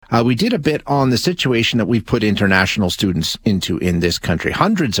we did a bit on the situation that we've put international students into in this country.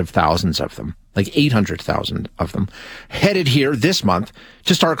 Hundreds of thousands of them, like 800,000 of them, headed here this month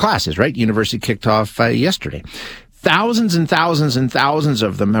to start classes, right? University kicked off yesterday. Thousands and thousands and thousands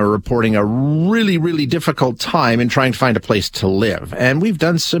of them are reporting a really, really difficult time in trying to find a place to live. And we've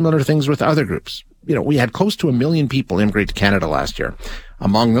done similar things with other groups. You know, we had close to 1 million people immigrate to Canada last year.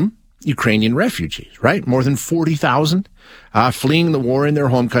 Among them, Ukrainian refugees, right? More than 40,000 fleeing the war in their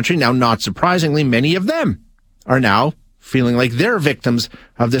home country. Now, not surprisingly, many of them are now feeling like they're victims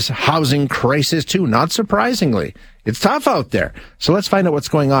of this housing crisis too. Not surprisingly. It's tough out there. So let's find out what's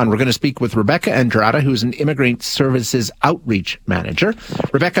going on. We're going to speak with Rebecca Andrada, who's an Immigrant Services Outreach Manager.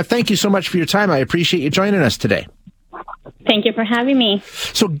 Rebecca, thank you so much for your time. I appreciate you joining us today. Thank you for having me.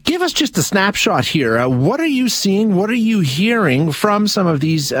 So give us just a snapshot here. What are you seeing? What are you hearing from some of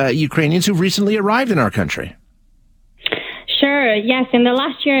these Ukrainians who've recently arrived in our country? Sure. Yes. In the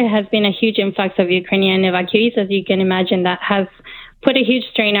last year, it has been a huge influx of Ukrainian evacuees. As you can imagine, that has put a huge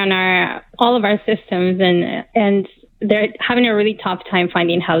strain on all of our systems, and they're having a really tough time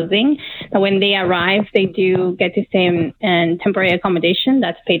finding housing. When they arrive, they do get to stay in temporary accommodation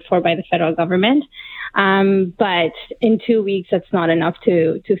that's paid for by the federal government. But in 2 weeks, that's not enough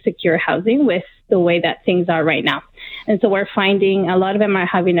to secure housing with the way that things are right now. And so we're finding a lot of them are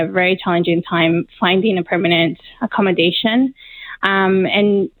having a very challenging time finding a permanent accommodation,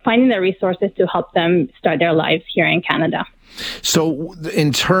 and finding the resources to help them start their lives here in Canada. So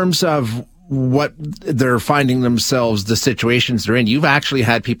in terms of what they're finding themselves, the situations they're in, you've actually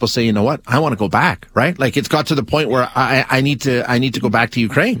had people say, you know what, I want to go back, right? Like it's got to the point where I need to go back to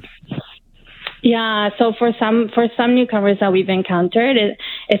Ukraine. Yeah, so for some newcomers that we've encountered,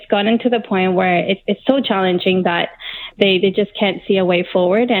 it's gotten to the point where it's so challenging that they just can't see a way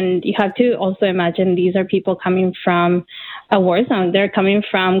forward. And you have to also imagine these are people coming from a war zone. They're coming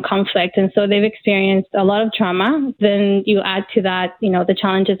from conflict, and so they've experienced a lot of trauma. Then you add to that, the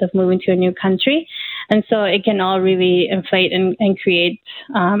challenges of moving to a new country, and so it can all really inflate and create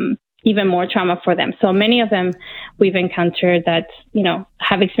even more trauma for them. So many of them we've encountered that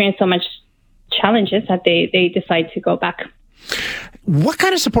have experienced so much challenges that they decide to go back. What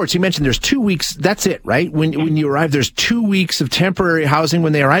kind of supports? You mentioned there's 2 weeks. That's it, right? When you arrive, there's 2 weeks of temporary housing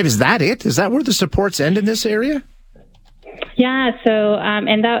when they arrive. Is that it? Is that where the supports end in this area? Yeah. So,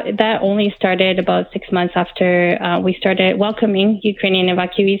 and that only started about 6 months after we started welcoming Ukrainian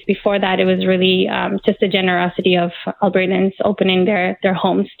evacuees. Before that, it was really just the generosity of Albertans opening their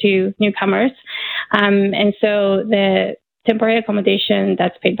homes to newcomers. And so the temporary accommodation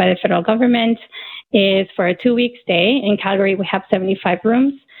that's paid by the federal government is for a 2-week stay. In Calgary, we have 75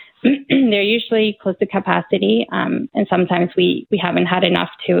 rooms. They're usually close to capacity, and sometimes we haven't had enough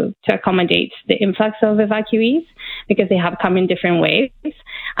to accommodate the influx of evacuees because they have come in different ways.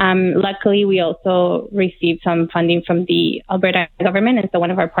 Luckily, we also received some funding from the Alberta government, and so one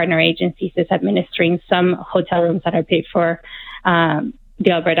of our partner agencies is administering some hotel rooms that are paid for the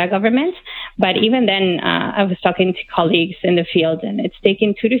Alberta government. But even then, I was talking to colleagues in the field, and it's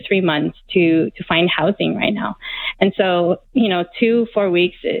taken 2 to 3 months to find housing right now. And so, 2-4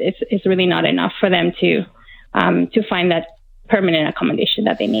 weeks is really not enough for them to find that permanent accommodation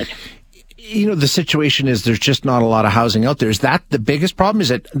that they need. The situation is there's just not a lot of housing out there. Is that the biggest problem? Is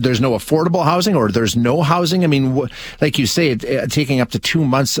it there's no affordable housing, or there's no housing? I mean, like you say, taking up to 2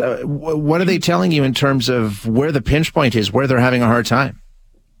 months. What are they telling you in terms of where the pinch point is, where they're having a hard time?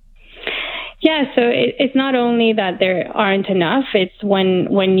 Yeah, so it's not only that there aren't enough, it's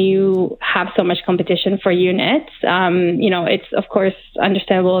when you have so much competition for units, it's of course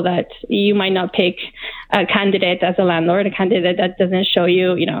understandable that you might not pick a candidate as a landlord, a candidate that doesn't show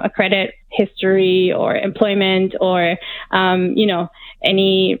you, a credit history or employment or,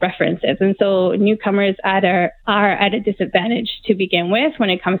 any references. And so newcomers are at a disadvantage to begin with when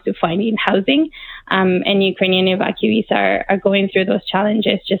it comes to finding housing. And Ukrainian evacuees are going through those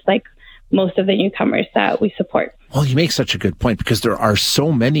challenges just like most of the newcomers that we support. Well, you make such a good point because there are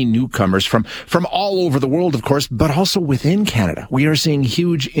so many newcomers from all over the world, of course, but also within Canada. We are seeing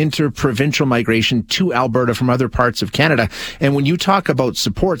huge interprovincial migration to Alberta from other parts of Canada. And when you talk about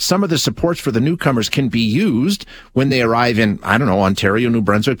support, some of the supports for the newcomers can be used when they arrive in, Ontario, New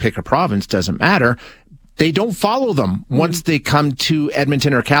Brunswick, pick a province, doesn't matter. They don't follow them once they come to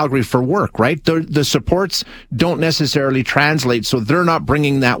Edmonton or Calgary for work, right? The supports don't necessarily translate, so they're not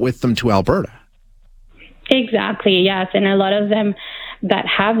bringing that with them to Alberta. Exactly, yes. And a lot of them that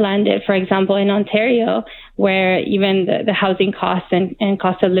have landed, for example, in Ontario, where even the housing costs and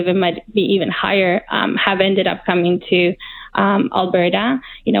cost of living might be even higher, have ended up coming to Alberta,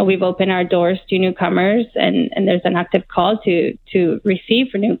 we've opened our doors to newcomers, and there's an active call to receive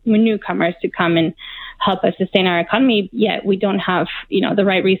for newcomers to come and help us sustain our economy, yet we don't have, the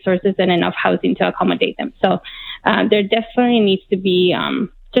right resources and enough housing to accommodate them. So there definitely needs to be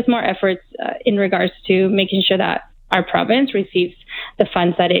just more efforts in regards to making sure that our province receives the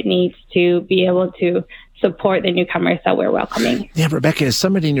funds that it needs to be able to support the newcomers that we're welcoming. Yeah, Rebecca, as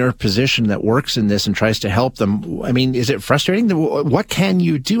somebody in your position that works in this and tries to help them, I mean, is it frustrating? What can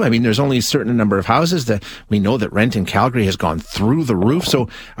you do? I mean, there's only a certain number of houses that we know that rent in Calgary has gone through the roof. So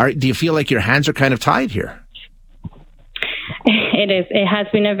do you feel like your hands are kind of tied here? It is. It has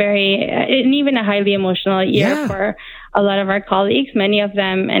been and even a highly emotional year for a lot of our colleagues, many of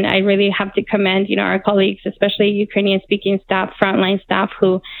them, and I really have to commend, our colleagues, especially Ukrainian-speaking staff, frontline staff,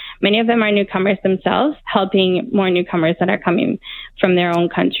 who many of them are newcomers themselves, helping more newcomers that are coming from their own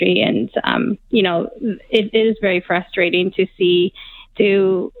country. And, it is very frustrating to see.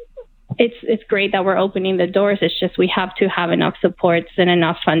 It's great that we're opening the doors. It's just we have to have enough supports and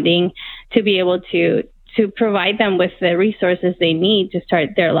enough funding to be able to provide them with the resources they need to start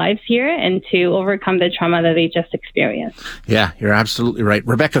their lives here and to overcome the trauma that they just experienced. Yeah, you're absolutely right.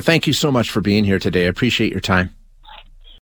 Rebecca, thank you so much for being here today. I appreciate your time.